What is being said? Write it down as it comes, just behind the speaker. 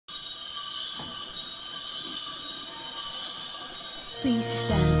Please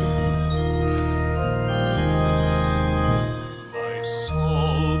stand. My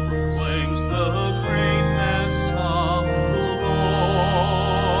soul proclaims the greatness of the Lord.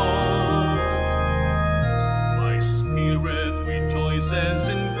 My spirit rejoices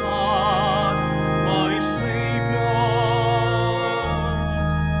in God, my Savior.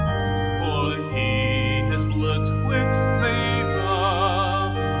 For he has looked with favor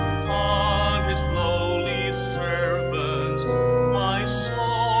on his lowly servant. My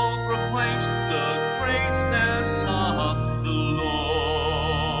soul proclaims the greatness of the Lord.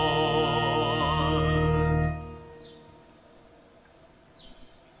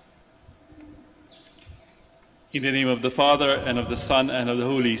 In the name of the Father, and of the Son, and of the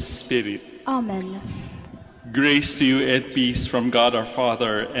Holy Spirit. Amen. Grace to you and peace from God our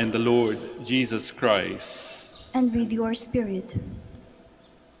Father and the Lord Jesus Christ. And with your spirit.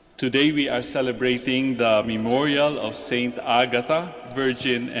 Today we are celebrating the memorial of Saint Agatha,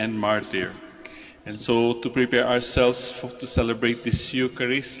 Virgin and Martyr. And so to prepare ourselves to celebrate this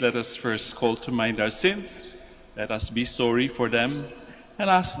Eucharist, let us first call to mind our sins. Let us be sorry for them and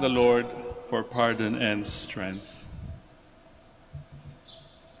ask the Lord for pardon and strength.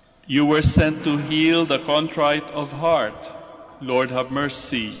 You were sent to heal the contrite of heart. Lord, have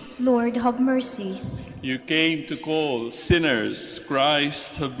mercy. Lord, have mercy. You came to call sinners.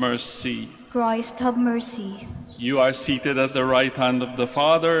 Christ, have mercy. Christ, have mercy. You are seated at the right hand of the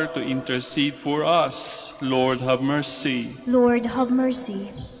Father to intercede for us. Lord, have mercy. Lord, have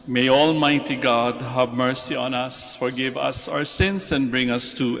mercy. May Almighty God have mercy on us, forgive us our sins, and bring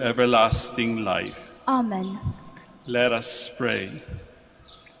us to everlasting life. Amen. Let us pray.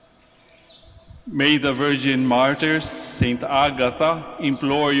 May the Virgin Martyrs, Saint Agatha,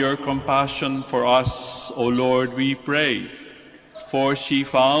 implore your compassion for us, O Lord, we pray. For she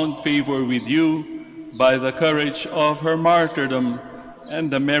found favor with you by the courage of her martyrdom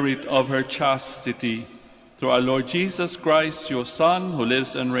and the merit of her chastity. Through our Lord Jesus Christ, your Son, who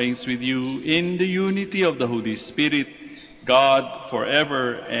lives and reigns with you in the unity of the Holy Spirit, God,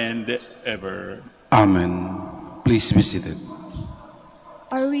 forever and ever. Amen. Please be seated.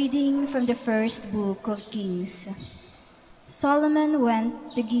 A reading from the first book of Kings. Solomon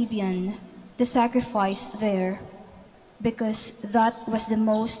went to Gibeon to sacrifice there, because that was the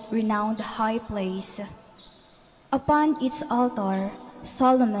most renowned high place. Upon its altar,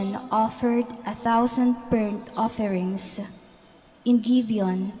 Solomon offered 1,000 burnt offerings. In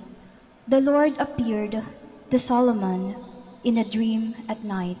Gibeon, the Lord appeared to Solomon in a dream at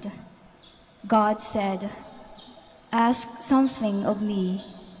night. God said, "Ask something of me,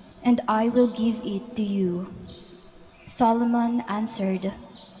 and I will give it to you." Solomon answered,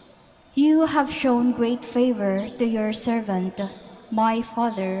 "You have shown great favor to your servant, my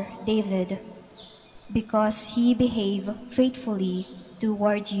father David, because he behaved faithfully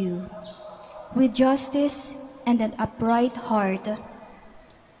toward you, with justice and an upright heart.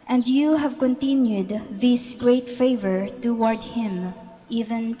 And you have continued this great favor toward him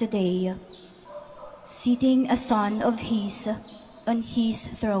even today, seating a son of his on his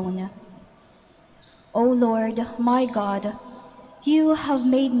throne. O Lord, my God, you have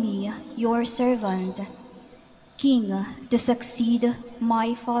made me your servant, king to succeed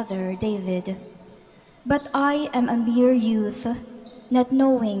my father David. But I am a mere youth, not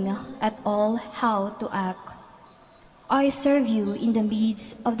knowing at all how to act. I serve you in the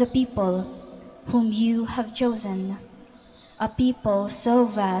midst of the people whom you have chosen, a people so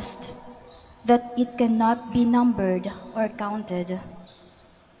vast that it cannot be numbered or counted.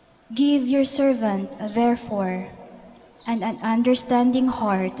 Give your servant, therefore, an understanding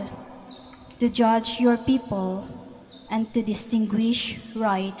heart to judge your people and to distinguish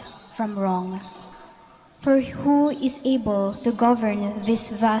right from wrong. For who is able to govern this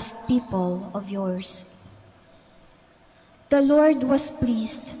vast people of yours?" The Lord was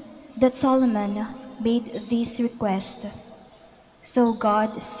pleased that Solomon made this request. So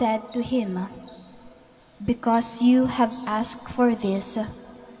God said to him, "Because you have asked for this,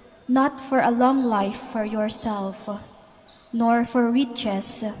 not for a long life for yourself, nor for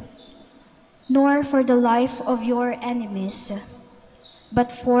riches, nor for the life of your enemies,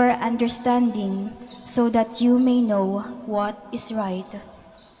 but for understanding, so that you may know what is right,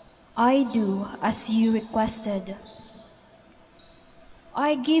 I do as you requested.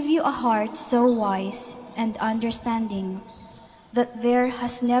 I give you a heart so wise and understanding that there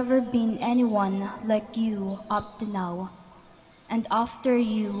has never been anyone like you up to now, and after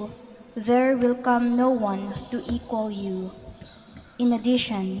you there will come no one to equal you. In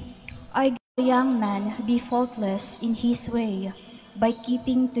addition, I give a young man be faultless in his way by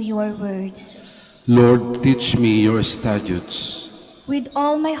keeping to your words. Lord, teach me your statutes. With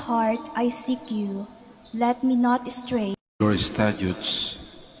all my heart I seek you. Let me not stray. Your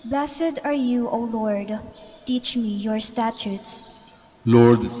statutes. Blessed are you, O Lord. Teach me your statutes.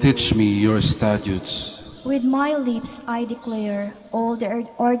 Lord, teach me your statutes. With my lips I declare all the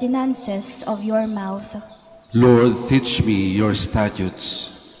ordinances of your mouth. Lord, teach me your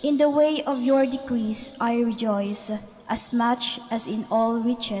statutes. In the way of your decrees I rejoice, as much as in all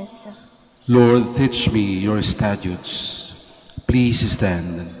riches. Lord, teach me your statutes. Please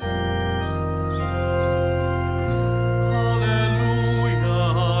stand.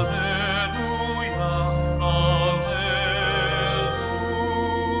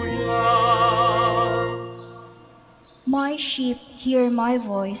 My sheep hear my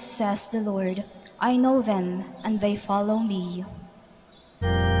voice, says the Lord. I know them, and they follow me.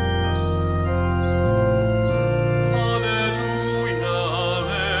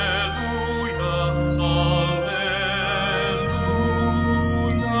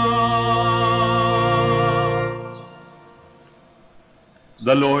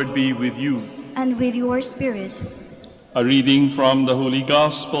 The Lord be with you. And with your spirit. A reading from the Holy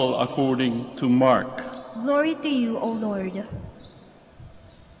Gospel according to Mark. Glory to you, O Lord.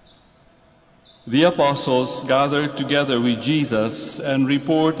 The apostles gathered together with Jesus and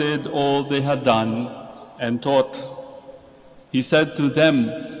reported all they had done and taught. He said to them,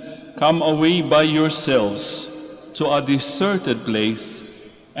 "Come away by yourselves to a deserted place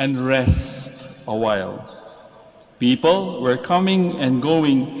and rest a while." People were coming and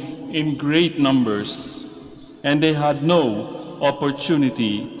going in great numbers, and they had no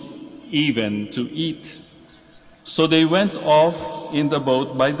opportunity even to eat. So they went off in the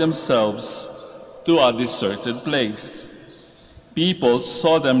boat by themselves to a deserted place. People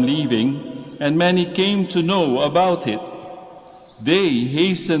saw them leaving, and many came to know about it. They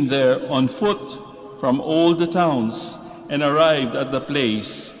hastened there on foot from all the towns and arrived at the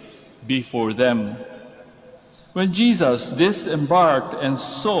place before them. When Jesus disembarked and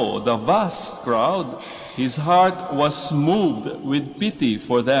saw the vast crowd, his heart was moved with pity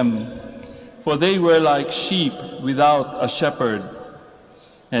for them, for they were like sheep without a shepherd.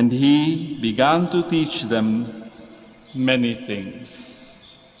 And he began to teach them many things.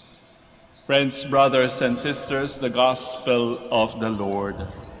 Friends, brothers, and sisters, the Gospel of the Lord.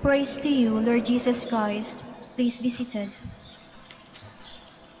 Praise to you, Lord Jesus Christ. Please be seated.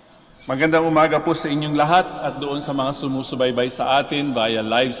 Magandang umaga po sa inyong lahat at doon sa mga sumusubaybay sa atin via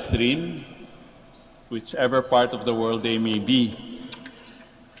live stream, whichever part of the world they may be.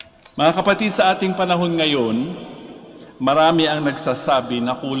 Mga kapatid, sa ating panahon ngayon, marami ang nagsasabi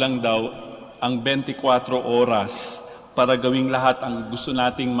na kulang daw ang 24 oras para gawing lahat ang gusto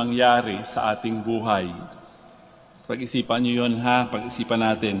nating mangyari sa ating buhay. Pag-isipan niyo yun, ha? Pag-isipan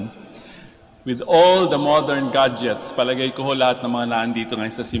natin. With all the modern gadgets, palagay ko lahat ng mga naandito ngayon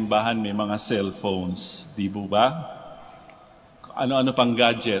sa simbahan may mga cellphones. Di ba? Ano-ano pang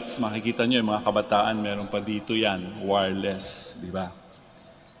gadgets? Makikita niyo yung mga kabataan, meron pa dito yan, wireless. Di ba?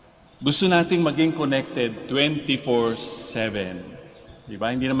 Gusto nating maging connected 24/7. Di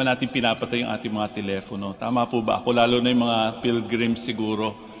ba? Hindi naman natin pinapatay yung ating mga telepono. Tama po ba? Ako lalo na yung mga pilgrims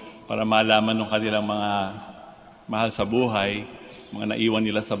siguro para malaman ng kanilang mga mahal sa buhay, mga naiwan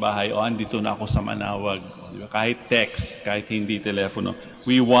nila sa bahay, andito na ako sa Manaoag. Di ba? Kahit text, kahit hindi telepono.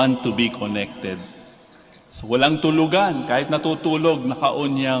 We want to be connected. So walang tulugan. Kahit natutulog,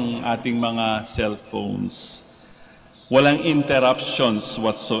 naka-on yung ating mga cellphones. Walang interruptions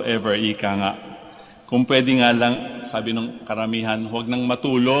whatsoever, ika nga. Kung pwede nga lang, sabi ng karamihan, huwag nang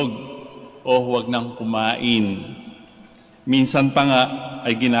matulog o huwag nang kumain. Minsan pa nga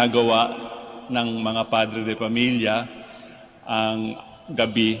ay ginagawa ng mga padre de pamilya ang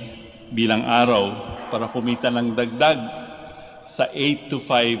gabi bilang araw para kumita ng dagdag sa 8 to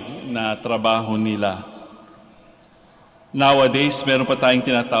 5 na trabaho nila. Nowadays, meron pa tayong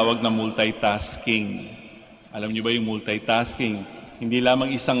tinatawag na multitasking. Alam niyo ba yung multitasking? Hindi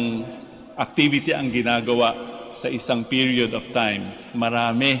lamang isang activity ang ginagawa sa isang period of time.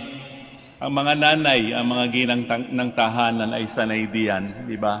 Marami. Ang mga nanay, ang mga ginang ng tahanan ay sanay diyan.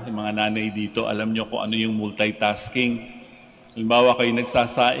 Di ba? Yung mga nanay dito, alam niyo kung ano yung multitasking. Halimbawa kayo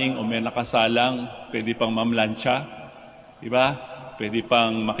nagsasaing o may nakasalang, pwede pang mamlansya. Di ba? Pwede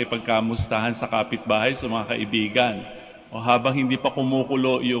pang makipagkamustahan sa kapitbahay, sa mga kaibigan. O habang hindi pa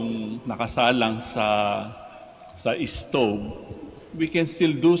kumukulo yung nakasalang sa stove, we can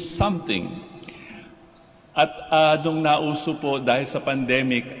still do something. At nung nauso po dahil sa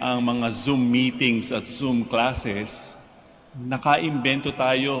pandemic ang mga Zoom meetings at Zoom classes, nakaimbento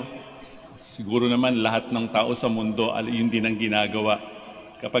tayo. Siguro naman lahat ng tao sa mundo, yun din ang ginagawa.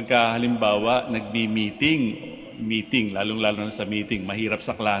 Kapag halimbawa nagmi-meeting, meeting, lalong-lalo na sa meeting. Mahirap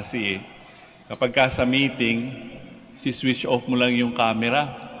sa klase eh. Kapag ka sa meeting, si-switch off mo lang yung camera.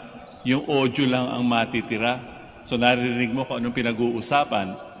 Yung audio lang ang matitira. So naririnig mo kung anong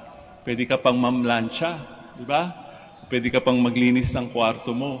pinag-uusapan. Pwede ka pang mamlansya, di ba? Pwede ka pang maglinis ng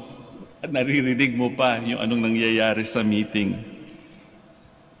kwarto mo. At naririnig mo pa yung anong nangyayari sa meeting.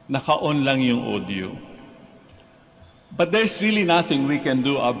 Naka-on lang yung audio. But there's really nothing we can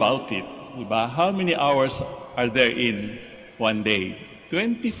do about it. Diba? How many hours are there in one day?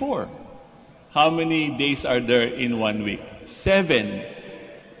 24. How many days are there in 1 week?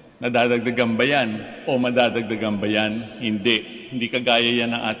 7. Nadadagdagan ba yan? O madadagdagan ba yan? Hindi. Hindi kagaya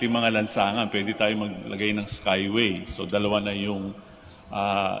yan ng ating mga lansangan. Pwede tayo maglagay ng skyway. So dalawa na yung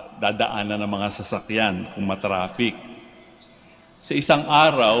dadaanan ng mga sasakyan kung matraffic. Sa isang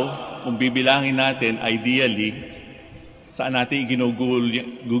araw, kung bibilangin natin, ideally, saan natin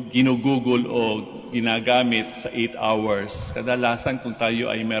ginugugol o ginagamit sa 8 hours. Kadalasan kung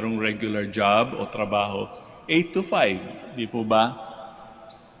tayo ay merong regular job o trabaho, 8 to 5. Di po ba?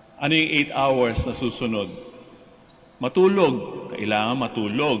 Ano yung 8 hours na susunod? Matulog. Kailangan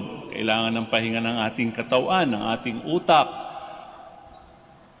matulog. Kailangan ng pahinga ng ating katawan, ng ating utak.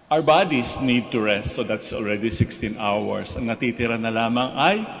 Our bodies need to rest, so that's already 16 hours. Ang natitira na lamang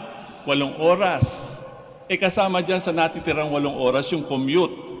ay 8 oras. Kasama dyan sa natitirang 8 oras yung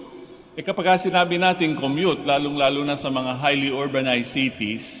commute. Kapag sinabi natin commute, lalong-lalo na sa mga highly urbanized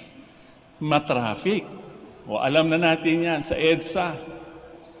cities, matraffic. O alam na natin yan sa EDSA.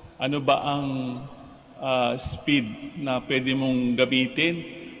 Ano ba ang speed na pwede mong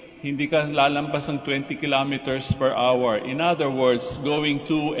gamitin? Hindi ka lalampas ng 20 kilometers per hour. In other words, going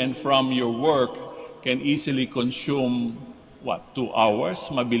to and from your work can easily consume 2 hours?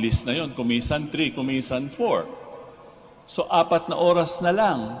 Mabilis na yon. Kumisan 3, kumisan 4. So 4 na oras na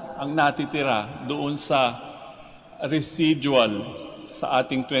lang ang natitira doon sa residual sa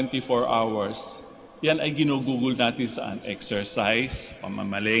ating 24 hours. Yan ay ginugugol natin saan? Exercise,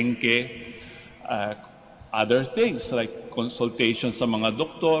 pamamalengke, other things like consultation sa mga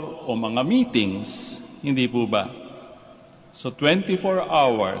doktor o mga meetings. Hindi po ba? So 24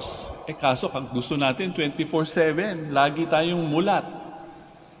 hours, kaso kung gusto natin 24/7, lagi tayong mulat.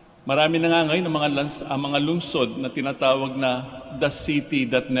 Marami na nga ngayon ang mga lungsod na tinatawag na the city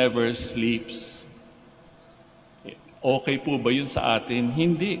that never sleeps. Okay po ba yun sa atin?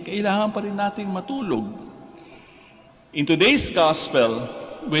 Hindi. Kailangan pa rin nating matulog. In today's gospel,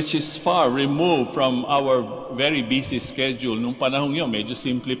 which is far removed from our very busy schedule, nung panahon yun, medyo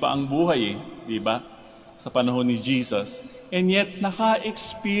simple pa ang buhay di ba? Sa panahon ni Jesus. And yet,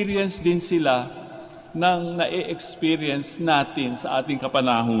 naka-experience din sila ng na-experience natin sa ating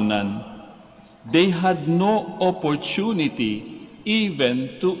kapanahunan. They had no opportunity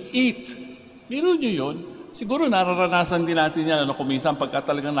even to eat. Biro nyo yun? Siguro nararanasan din natin yan, kuminsan pagka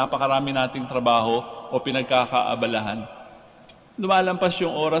talagang napakarami nating trabaho o pinagkakaabalahan. Lumalampas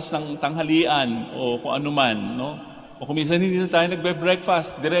yung oras ng tanghalian o kung ano man, no? O kuminsan hindi na tayo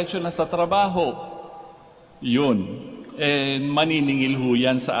nagbe-breakfast, diretso na sa trabaho. Yun. Maniningil ho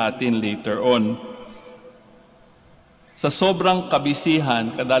yan sa atin later on. Sa sobrang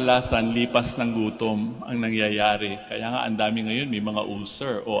kabisihan, kadalasan lipas ng gutom ang nangyayari. Kaya nga ang dami ngayon may mga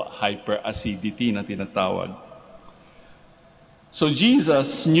ulcer o hyperacidity na tinatawag. So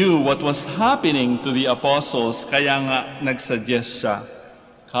Jesus knew what was happening to the apostles, kaya nga nagsuggest siya,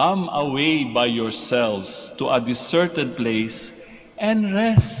 "Come away by yourselves to a deserted place and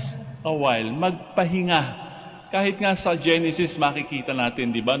rest a while." Magpahinga. Kahit nga sa Genesis makikita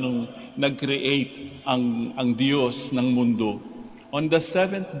natin, di ba, nung nag-create ang Diyos ng mundo. On the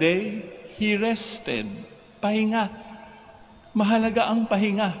 7th day, He rested. Pahinga. Mahalaga ang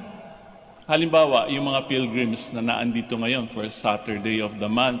pahinga. Halimbawa, yung mga pilgrims na naandito ngayon, first Saturday of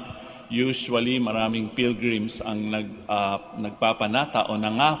the month, usually maraming pilgrims ang nagpapanata o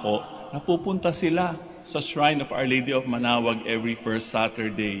nangako na pupunta sila sa Shrine of Our Lady of Manaoag every first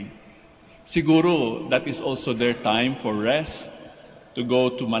Saturday. Siguro that is also their time for rest, to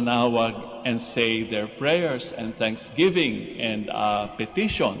go to Manaoag and say their prayers and thanksgiving and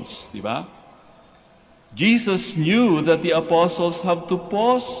petitions, di ba? Jesus knew that the apostles have to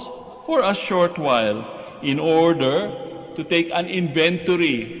pause for a short while in order to take an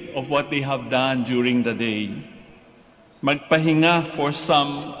inventory of what they have done during the day. Magpahinga for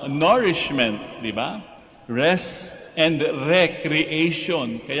some nourishment, di ba? Rest and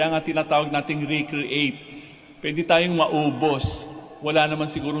recreation. Kaya nga tinatawag nating recreate. Pwede tayong maubos. Wala naman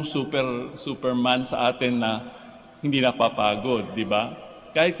sigurong superman sa atin na hindi napapagod, di ba?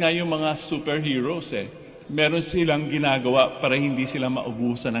 Kahit nga yung mga superheroes meron silang ginagawa para hindi sila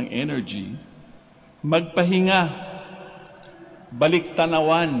maubusan ng energy. Magpahinga,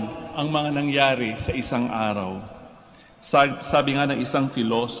 baliktanawan ang mga nangyari sa isang araw. Sabi nga ng isang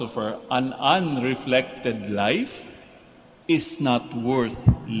philosopher, an unreflected life is not worth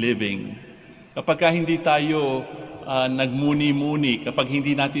living. Kapag hindi tayo nagmuni-muni, kapag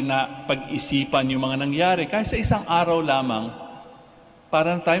hindi natin na pag-isipan yung mga nangyari, kahit sa isang araw lamang,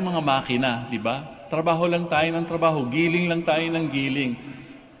 parang tayo mga makina, di ba? Trabaho lang tayo ng trabaho, giling lang tayo ng giling.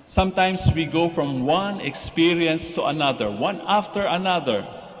 Sometimes we go from one experience to another, one after another.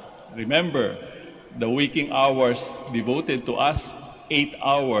 Remember, the waking hours devoted to us, 8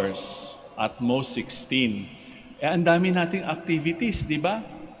 hours, at most 16. Ang dami nating activities, di ba?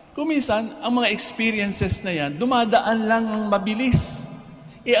 Kuminsan, ang mga experiences na yan, dumadaan lang ng mabilis.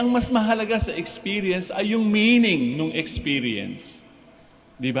 Ang mas mahalaga sa experience ay yung meaning ng experience.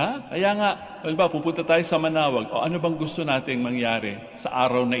 Di ba? Kaya nga, halimbawa, pupunta tayo sa Manaoag, ano bang gusto nating mangyari sa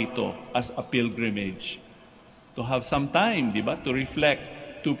araw na ito as a pilgrimage? To have some time, di ba? To reflect,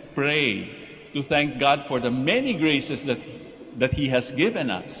 to pray, to thank God for the many graces that He has given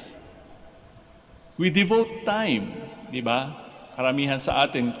us. We devote time, di ba? Karamihan sa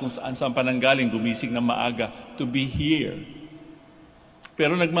atin, kung saan pananggaling, gumising ng maaga, to be here.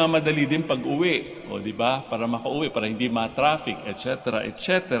 Pero nagmamadali din pag-uwi, o di ba? Para makauwi, para hindi ma-traffic, etc.,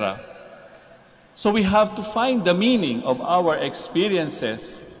 etc. So we have to find the meaning of our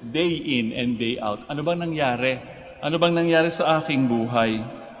experiences day in and day out. Ano bang nangyari? Ano bang nangyari sa aking buhay?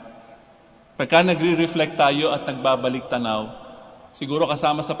 Pagka nagre-reflect tayo at nagbabalik tanaw, siguro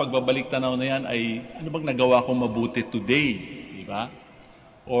kasama sa pagbabalik tanaw na yan ay ano bang nagawa kong mabuti today? Di ba?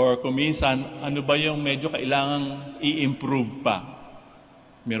 Or kung minsan, ano ba yung medyo kailangang i-improve pa?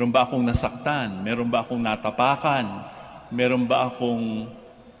 Meron ba akong nasaktan? Meron ba akong natapakan? Meron ba akong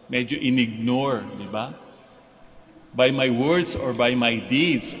medyo in-ignore? Di ba? By my words or by my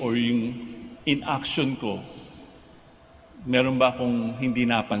deeds or yung in-action ko, meron ba akong hindi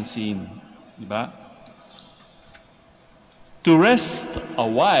napansin? Di ba? To rest a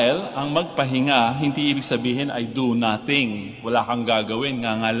while, ang magpahinga, hindi ibig sabihin ay do nothing. Wala kang gagawin,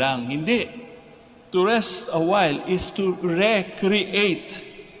 nga lang. Hindi. To rest a while is to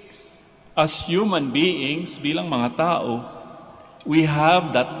recreate. As human beings, bilang mga tao, we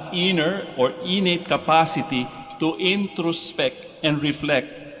have that inner or innate capacity to introspect and reflect,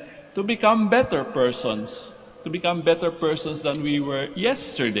 to become better persons than we were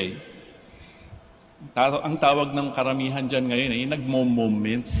yesterday. Ang tawag ng karamihan dyan ngayon ay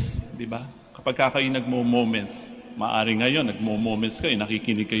nagmo-moments, di ba? Kapag kayo nagmo-moments, maaari ngayon, nagmo-moments kayo,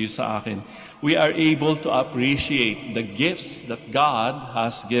 nakikinig kayo sa akin, we are able to appreciate the gifts that God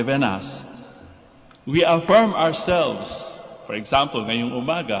has given us. We affirm ourselves. For example, ngayong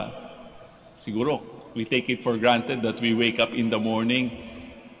umaga, siguro, we take it for granted that we wake up in the morning.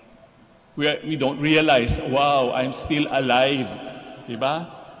 We don't realize, wow, I'm still alive. Diba?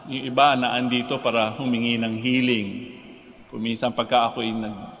 Yung iba na andito para humingi ng healing. Kung minsan pagka ako'y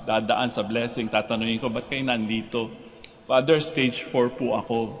nagdadaan sa blessing, tatanungin ko, ba't kayo nandito? Father, stage 4 po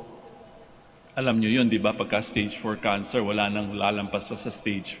ako. Alam nyo yun, di ba? Pagka stage 4 cancer, wala nang lalampas pa sa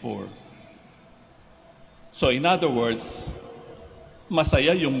stage 4. So in other words,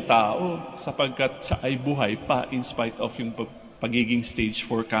 masaya yung tao sapagkat siya ay buhay pa in spite of yung pagiging stage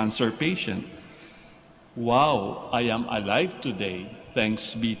 4 cancer patient. Wow, I am alive today.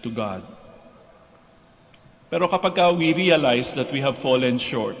 Thanks be to God. Pero kapag we realize that we have fallen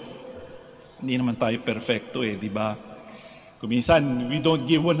short, hindi naman tayo perfecto di ba? Kuminsan, we don't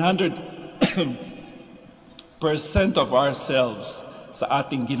give 100% of ourselves sa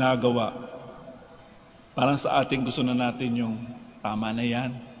ating ginagawa. Parang sa ating gusto na natin yung tama na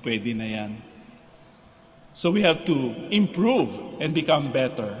yan, pwede na yan. So we have to improve and become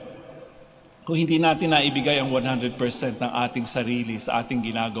better. Kung hindi natin naibigay ang 100% ng ating sarili sa ating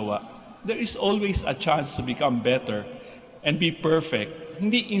ginagawa, there is always a chance to become better and be perfect.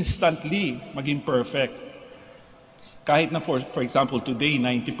 Hindi instantly maging perfect. Kahit na for example, today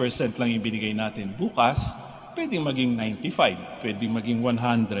 90% lang yung binigay natin. Bukas, pwedeng maging 95, pwedeng maging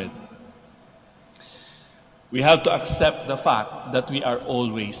 100. We have to accept the fact that we are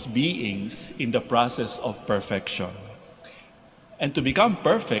always beings in the process of perfection. And to become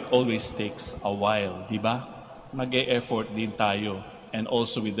perfect always takes a while, di ba? Mag-e-effort din tayo, and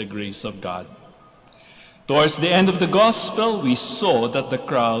also with the grace of God. Towards the end of the gospel, we saw that the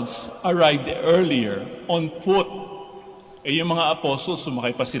crowds arrived earlier on foot. Yung mga apostles,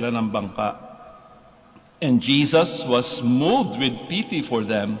 sumakay pa sila ng bangka. And Jesus was moved with pity for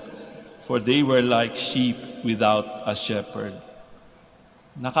them, for they were like sheep without a shepherd.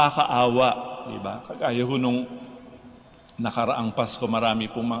 Nakakaawa, di ba? Kagaya ho nung nakaraang Pasko, marami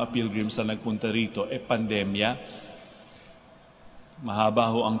pong mga pilgrims na nagpunta rito, pandemya. Mahaba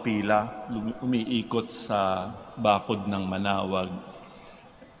ho ang pila, umiikot sa bakod ng Manaoag.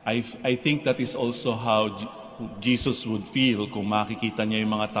 I think that is also how Jesus would feel kung makikita niya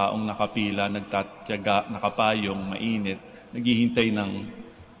yung mga taong nakapila, nagtatyaga, nakapayong, mainit, naghihintay ng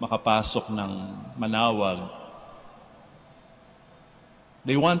makapasok ng Manaoag.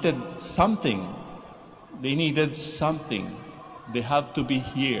 They wanted something. They needed something. They have to be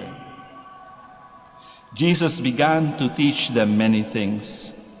here. Jesus began to teach them many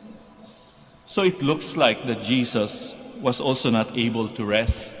things. So it looks like that Jesus was also not able to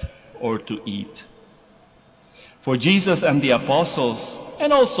rest or to eat. For Jesus and the apostles,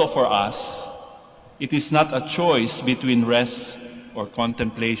 and also for us, it is not a choice between rest or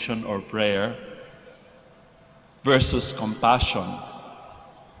contemplation or prayer versus compassion.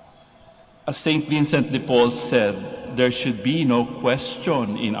 As St. Vincent de Paul said, there should be no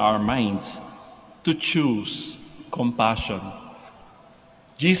question in our minds to choose compassion.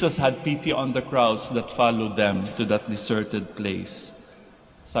 Jesus had pity on the crowds that followed them to that deserted place.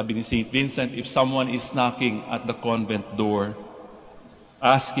 Sabi ni St. Vincent, if someone is knocking at the convent door,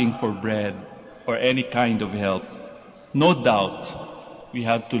 asking for bread or any kind of help, no doubt we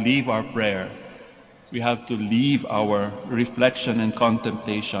have to leave our prayer, we have to leave our reflection and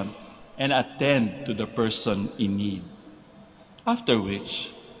contemplation and attend to the person in need. After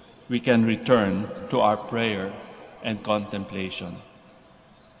which, we can return to our prayer and contemplation.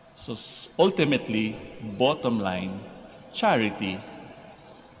 So ultimately, bottom line, charity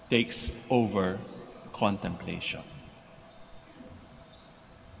takes over contemplation.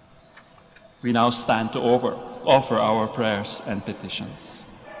 We now stand to offer our prayers and petitions.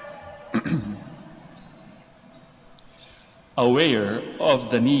 Aware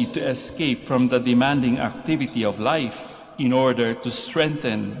of the need to escape from the demanding activity of life in order to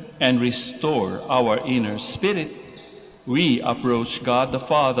strengthen and restore our inner spirit, we approach God the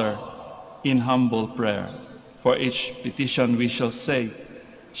Father in humble prayer. For each petition we shall say,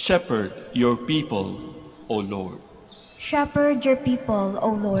 Shepherd your people, O Lord. Shepherd your people,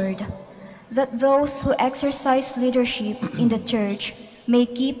 O Lord, that those who exercise leadership in the Church may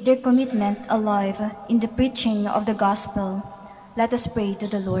keep their commitment alive in the preaching of the gospel. Let us pray to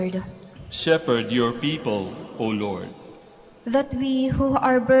the Lord. Shepherd your people, O Lord. That we who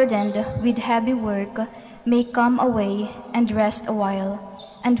are burdened with heavy work may come away and rest a while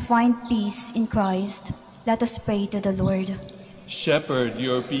and find peace in Christ. Let us pray to the Lord. Shepherd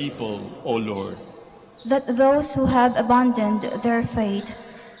your people, O Lord. That those who have abandoned their faith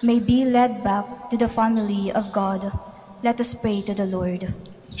may be led back to the family of God. Let us pray to the Lord.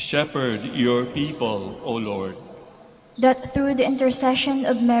 Shepherd your people, O Lord. That through the intercession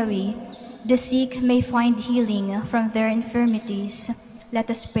of Mary, the sick may find healing from their infirmities.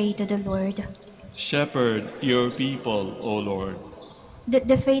 Let us pray to the Lord. Shepherd your people, O Lord. That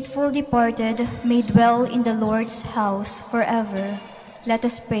the faithful departed may dwell in the Lord's house forever. Let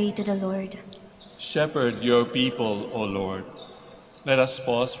us pray to the Lord. Shepherd your people, O Lord. Let us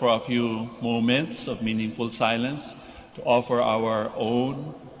pause for a few moments of meaningful silence to offer our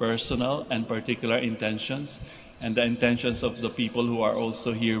own personal and particular intentions and the intentions of the people who are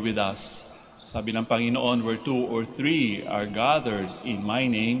also here with us. Sabi ng Panginoon, where 2 or 3 are gathered in my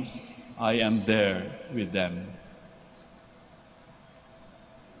name, I am there with them.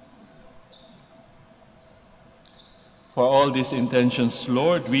 For all these intentions,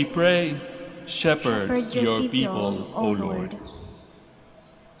 Lord, we pray, shepherd your people, O Lord.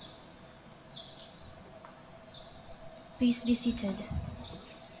 Please be seated.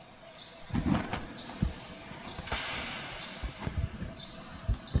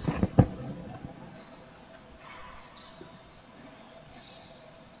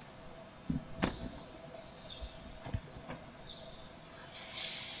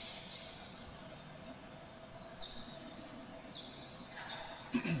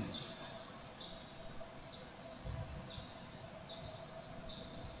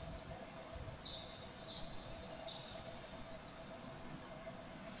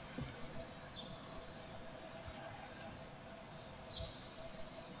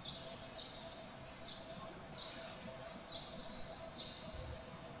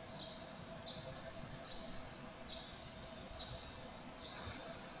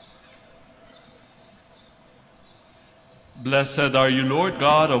 Blessed are you, Lord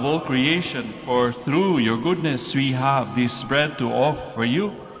God of all creation, for through your goodness we have this bread to offer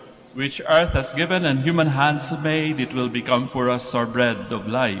you, which earth has given and human hands made. It will become for us our bread of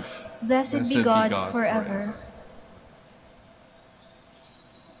life. Blessed be God forever.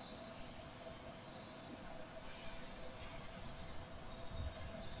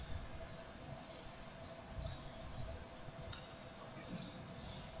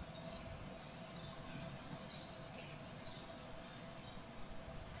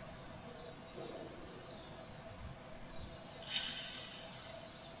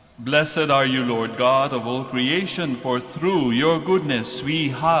 Blessed are you, Lord God of all creation, for through your goodness we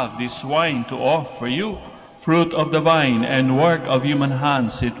have this wine to offer you, fruit of the vine and work of human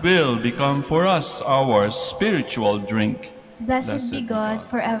hands. It will become for us our spiritual drink. Blessed be God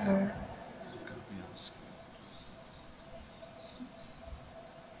forever.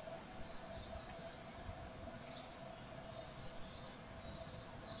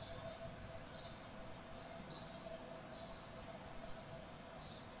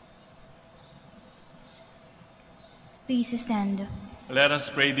 Please stand. Let us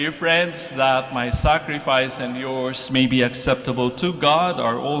pray, dear friends, that my sacrifice and yours may be acceptable to God,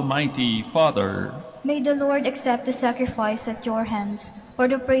 our Almighty Father. May the Lord accept the sacrifice at your hands for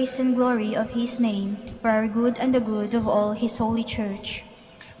the praise and glory of his name, for our good and the good of all his holy church.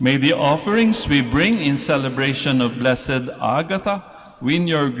 May the offerings we bring in celebration of Blessed Agatha win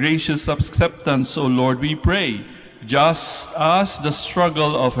your gracious acceptance, O Lord, we pray, just as the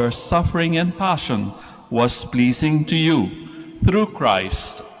struggle of her suffering and passion was pleasing to you, through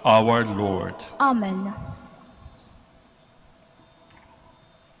Christ our Lord. Amen.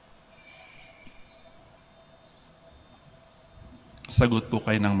 Sagot po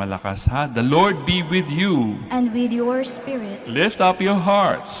kayo ng malakas, ha? The Lord be with you. And with your spirit. Lift up your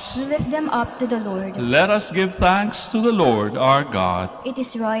hearts. We lift them up to the Lord. Let us give thanks to the Lord our God. It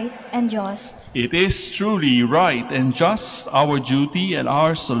is right and just. It is truly right and just, our duty and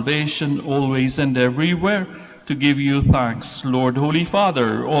our salvation always and everywhere, to give you thanks, Lord, Holy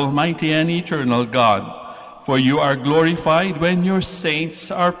Father, Almighty and eternal God. For you are glorified when your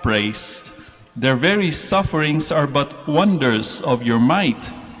saints are praised. Their very sufferings are but wonders of your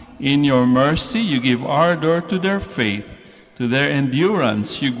might. In your mercy you give ardor to their faith. To their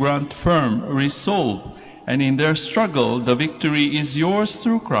endurance you grant firm resolve. And in their struggle the victory is yours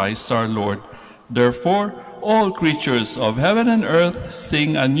through Christ our Lord. Therefore all creatures of heaven and earth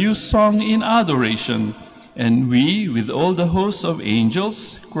sing a new song in adoration. And we, with all the hosts of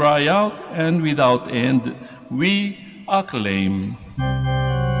angels, cry out, and without end we acclaim.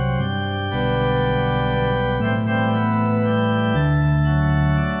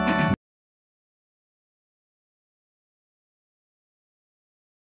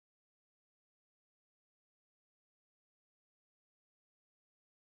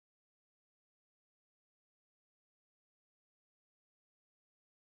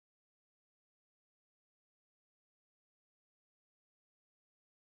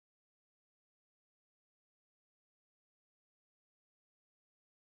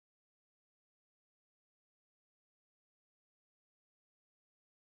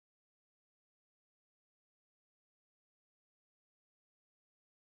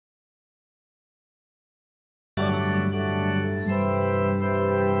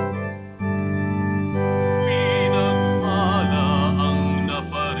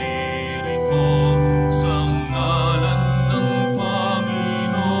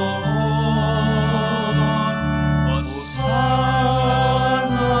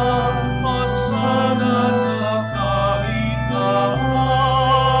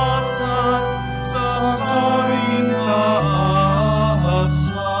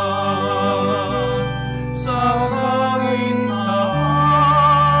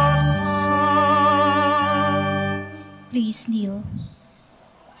 Please kneel.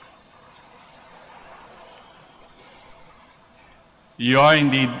 You are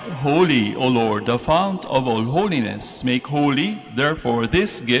indeed holy, O Lord, the fount of all holiness. Make holy, therefore,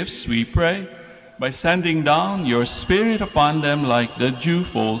 these gifts, we pray, by sending down your Spirit upon them like the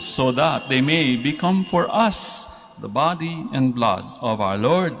dewfall, so that they may become for us the body and blood of our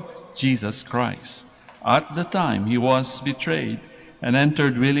Lord Jesus Christ. At the time he was betrayed and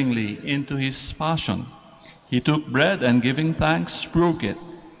entered willingly into his passion, he took bread and giving thanks, broke it,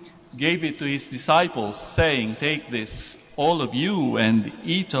 gave it to his disciples, saying, "Take this, all of you, and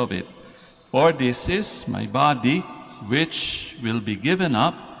eat of it, for this is my body, which will be given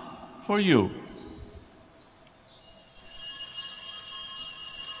up for you."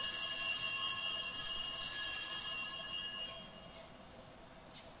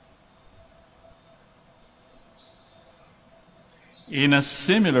 In a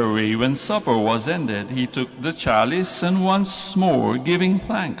similar way, when supper was ended, he took the chalice, and once more giving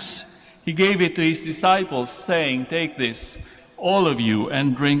thanks, he gave it to his disciples, saying, "Take this, all of you,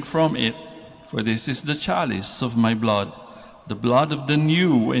 and drink from it, for this is the chalice of my blood, the blood of the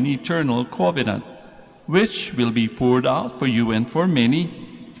new and eternal covenant, which will be poured out for you and for many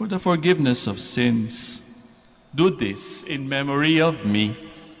for the forgiveness of sins. Do this in memory of me."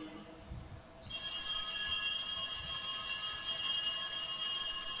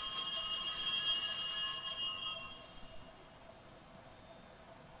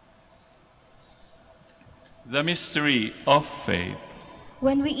 The mystery of faith.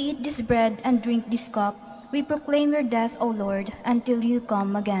 When we eat this bread and drink this cup, we proclaim your death, O Lord, until you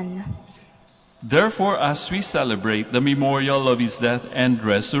come again. Therefore, as we celebrate the memorial of his death and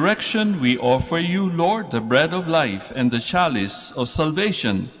resurrection, we offer you, Lord, the bread of life and the chalice of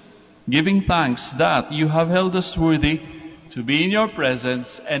salvation, giving thanks that you have held us worthy to be in your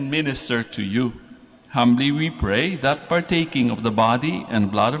presence and minister to you. Humbly we pray that partaking of the body and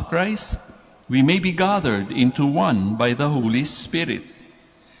blood of Christ, we may be gathered into one by the Holy Spirit.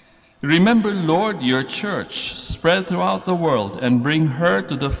 Remember, Lord, your church spread throughout the world and bring her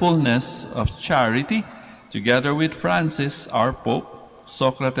to the fullness of charity, together with Francis, our Pope,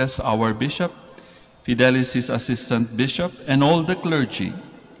 Socrates, our Bishop, Fidelis, his assistant bishop, and all the clergy.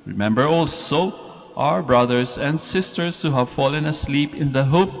 Remember also our brothers and sisters who have fallen asleep in the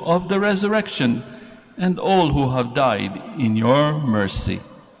hope of the resurrection, and all who have died in your mercy.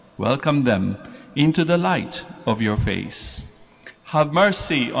 Welcome them into the light of your face. Have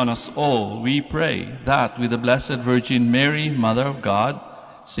mercy on us all, we pray, that with the Blessed Virgin Mary, Mother of God,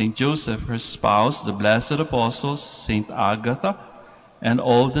 Saint Joseph, her spouse, the blessed apostles, Saint Agatha, and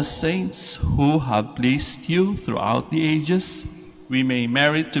all the saints who have pleased you throughout the ages, we may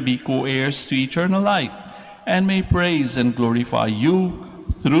merit to be co-heirs to eternal life, and may praise and glorify you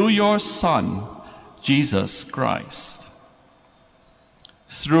through your Son, Jesus Christ.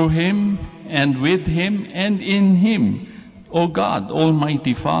 Through him, and with him, and in him, O God,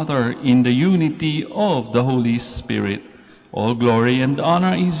 Almighty Father, in the unity of the Holy Spirit, all glory and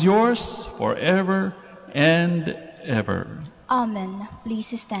honor is yours forever and ever. Amen.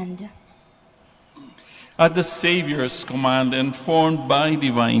 Please stand. At the Savior's command and formed by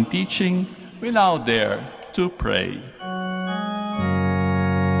divine teaching, we now dare to pray.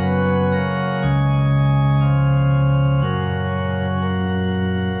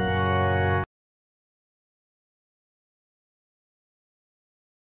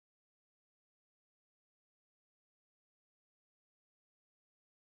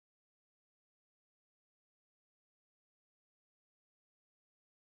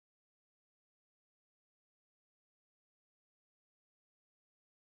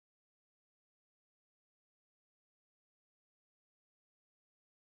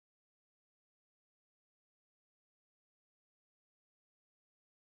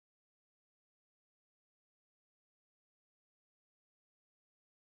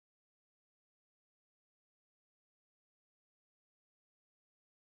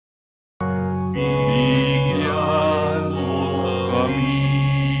 Bigyan mo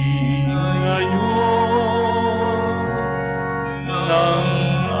kami ngayon ng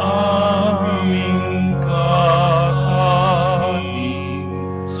aming kakanin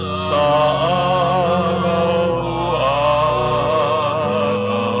sa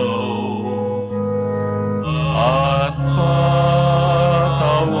araw-araw. At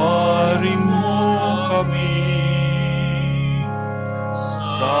patawarin mo kami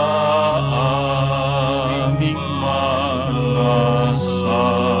sa aming mga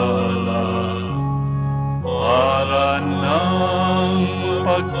sala, para ng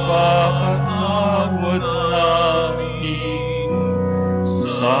pagpapatawad namin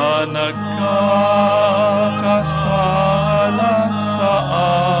sa nagkakasala sa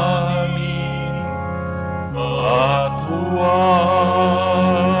amin, at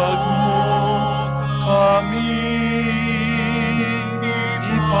huwag mo kami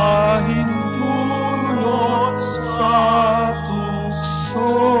ipahintulot sa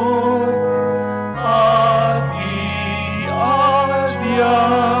tukso, at iadya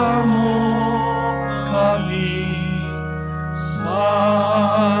mo kami sa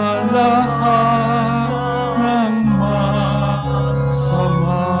lahat ng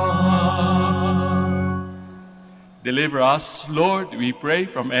masama. Deliver us, Lord, we pray,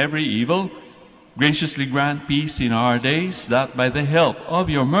 from every evil. Graciously grant peace in our days, that by the help of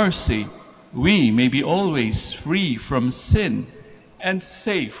your mercy we may be always free from sin and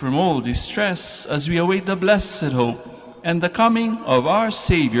safe from all distress, as we await the blessed hope and the coming of our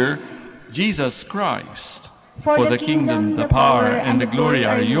Savior, Jesus Christ. For the kingdom, the power, and the glory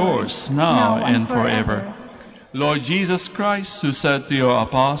are yours, now and forever. Lord Jesus Christ, who said to your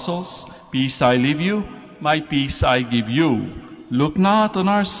apostles, "Peace I leave you, my peace I give you," look not on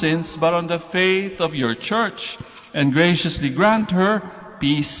our sins, but on the faith of your church, and graciously grant her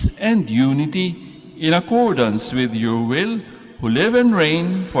peace and unity in accordance with your will, who live and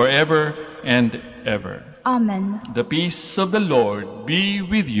reign forever and ever. Amen. The peace of the Lord be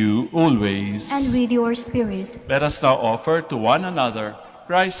with you always. And with your spirit. Let us now offer to one another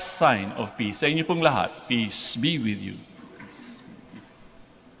Christ's sign of peace. Sa inyo pong lahat, peace be with you.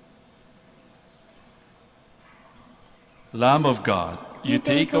 Lamb of God, you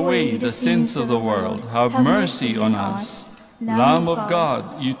take away the sins of the world, have mercy on us. Lamb of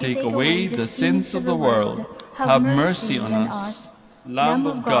God, you take away the sins of the world, have mercy on us. Lamb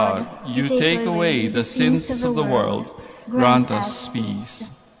of God, you take away the sins of the world, grant us peace.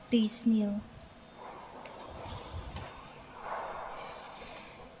 Please kneel.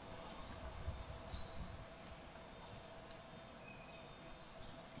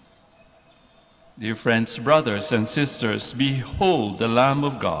 Dear friends, brothers, and sisters, behold the Lamb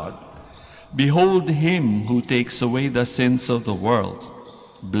of God. Behold him who takes away the sins of the world.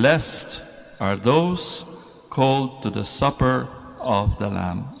 Blessed are those called to the supper of the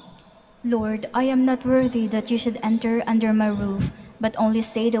Lamb. Lord, I am not worthy that you should enter under my roof, but only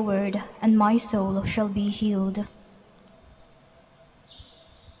say the word, and my soul shall be healed.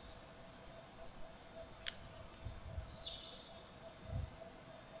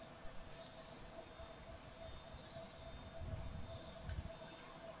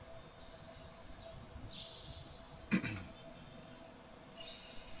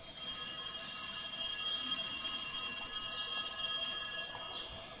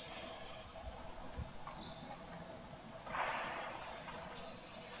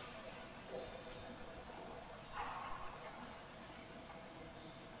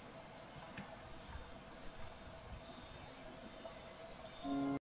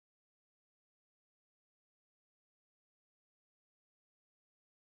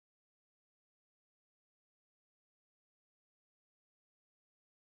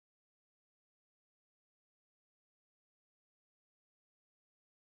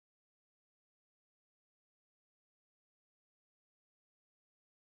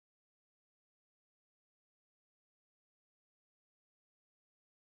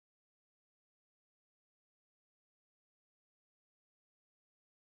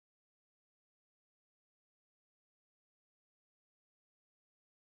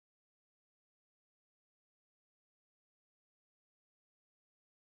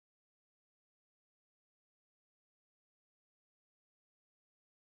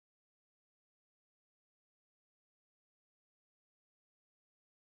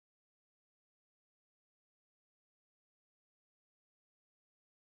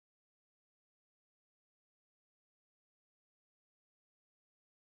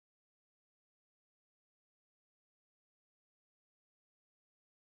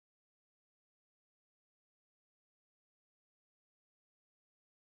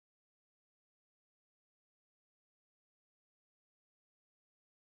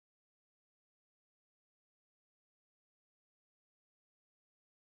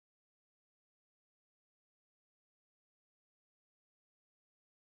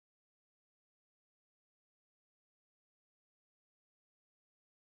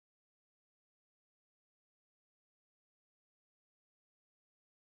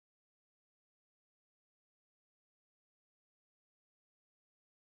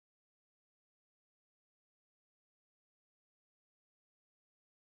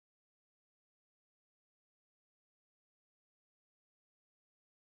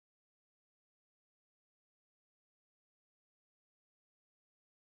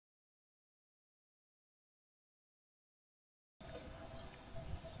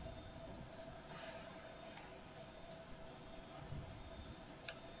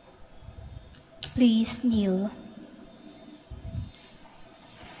 Please kneel.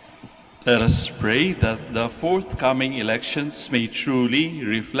 Let us pray that the forthcoming elections may truly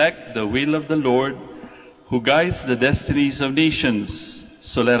reflect the will of the Lord, who guides the destinies of nations.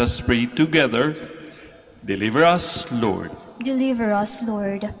 So let us pray together. Deliver us, Lord. Deliver us,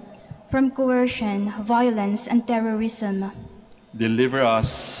 Lord, from coercion, violence, and terrorism, Deliver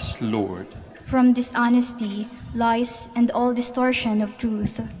us, Lord. from dishonesty, lies, and all distortion of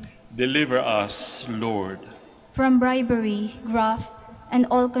truth, Deliver us, Lord. from bribery, graft, and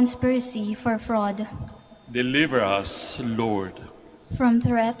all conspiracy for fraud, Deliver us, Lord. from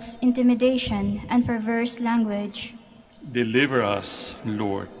threats, intimidation, and perverse language. Deliver us,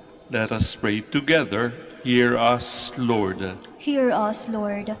 Lord. Let us pray together. Hear us, Lord. Hear us,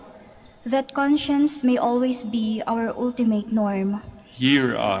 Lord, that conscience may always be our ultimate norm,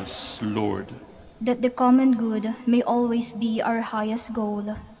 Hear us, Lord. that the common good may always be our highest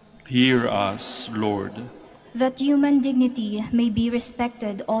goal, Hear us, Lord. that human dignity may be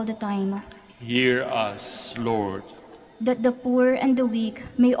respected all the time, Hear us, Lord. that the poor and the weak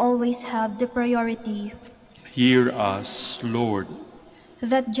may always have the priority, Hear us, Lord.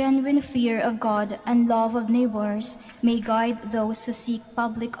 that genuine fear of God and love of neighbors may guide those who seek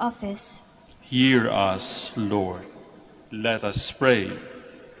public office. Hear us, Lord. Let us pray.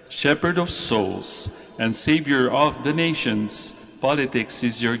 Shepherd of souls and Savior of the nations, politics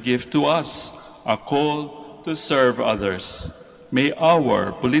is your gift to us, a call to serve others. May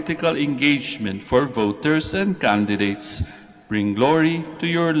our political engagement for voters and candidates bring glory to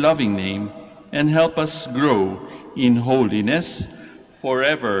your loving name and help us grow in holiness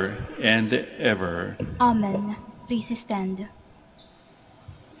forever and ever. Amen. Please stand.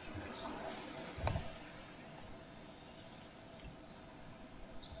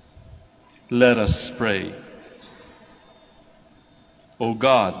 Let us pray. O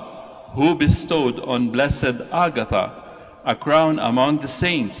God, who bestowed on Blessed Agatha a crown among the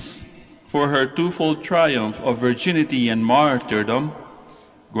saints for her twofold triumph of virginity and martyrdom,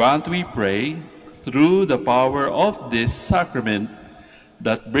 grant, we pray, through the power of this sacrament,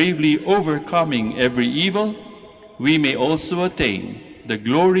 that bravely overcoming every evil, we may also attain the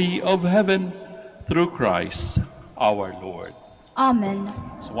glory of heaven through Christ our Lord. Amen.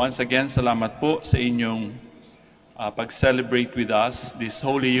 So once again, salamat po sa inyong pag-celebrate with us this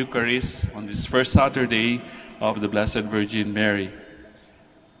Holy Eucharist on this first Saturday of the Blessed Virgin Mary.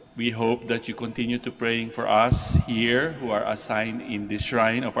 We hope that you continue to praying for us here who are assigned in the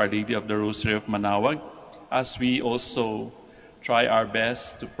shrine of Our Lady of the Rosary of Manaoag, as we also try our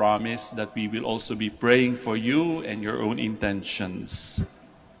best to promise that we will also be praying for you and your own intentions.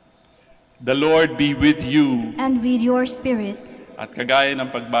 The Lord be with you. And with your spirit. At kagaya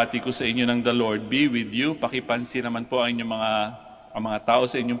ng pagbati ko sa inyo ng the Lord be with you, pakipansin naman po ang inyong mga tao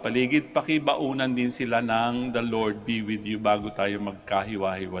sa inyong paligid, pakibaunan din sila ng the Lord be with you bago tayo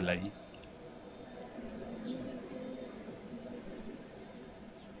magkahiwa-hiwalay.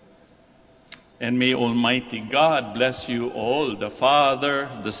 And may Almighty God bless you all, the Father,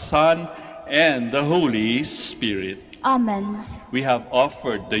 the Son, and the Holy Spirit. Amen. We have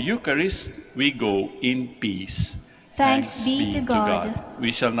offered the Eucharist, we go in peace. Thanks be to God. We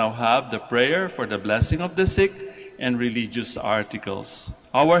shall now have the prayer for the blessing of the sick and religious articles.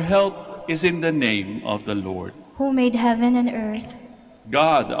 Our help is in the name of the Lord, who made heaven and earth.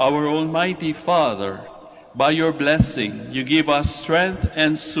 God, our Almighty Father, by your blessing, you give us strength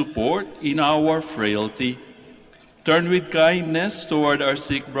and support in our frailty. Turn with kindness toward our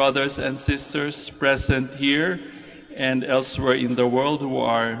sick brothers and sisters present here and elsewhere in the world who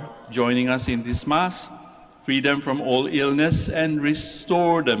are joining us in this Mass. Free them from all illness and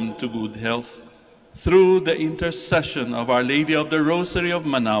restore them to good health through the intercession of Our Lady of the Rosary of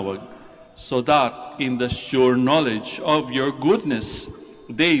Manaoag, so that in the sure knowledge of your goodness,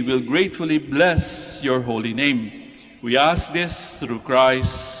 they will gratefully bless your holy name. We ask this through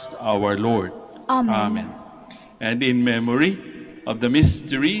Christ our Lord. Amen. Amen. And in memory of the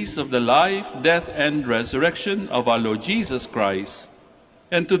mysteries of the life, death, and resurrection of our Lord Jesus Christ,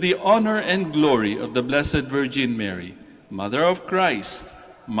 and to the honor and glory of the Blessed Virgin Mary, Mother of Christ,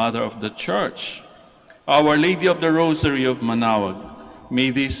 Mother of the Church, Our Lady of the Rosary of Manaoag,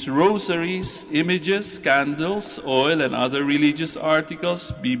 may these rosaries, images, candles, oil, and other religious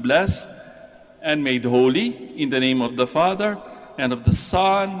articles be blessed and made holy in the name of the Father, and of the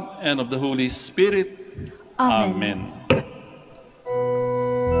Son, and of the Holy Spirit. Amen. Amen.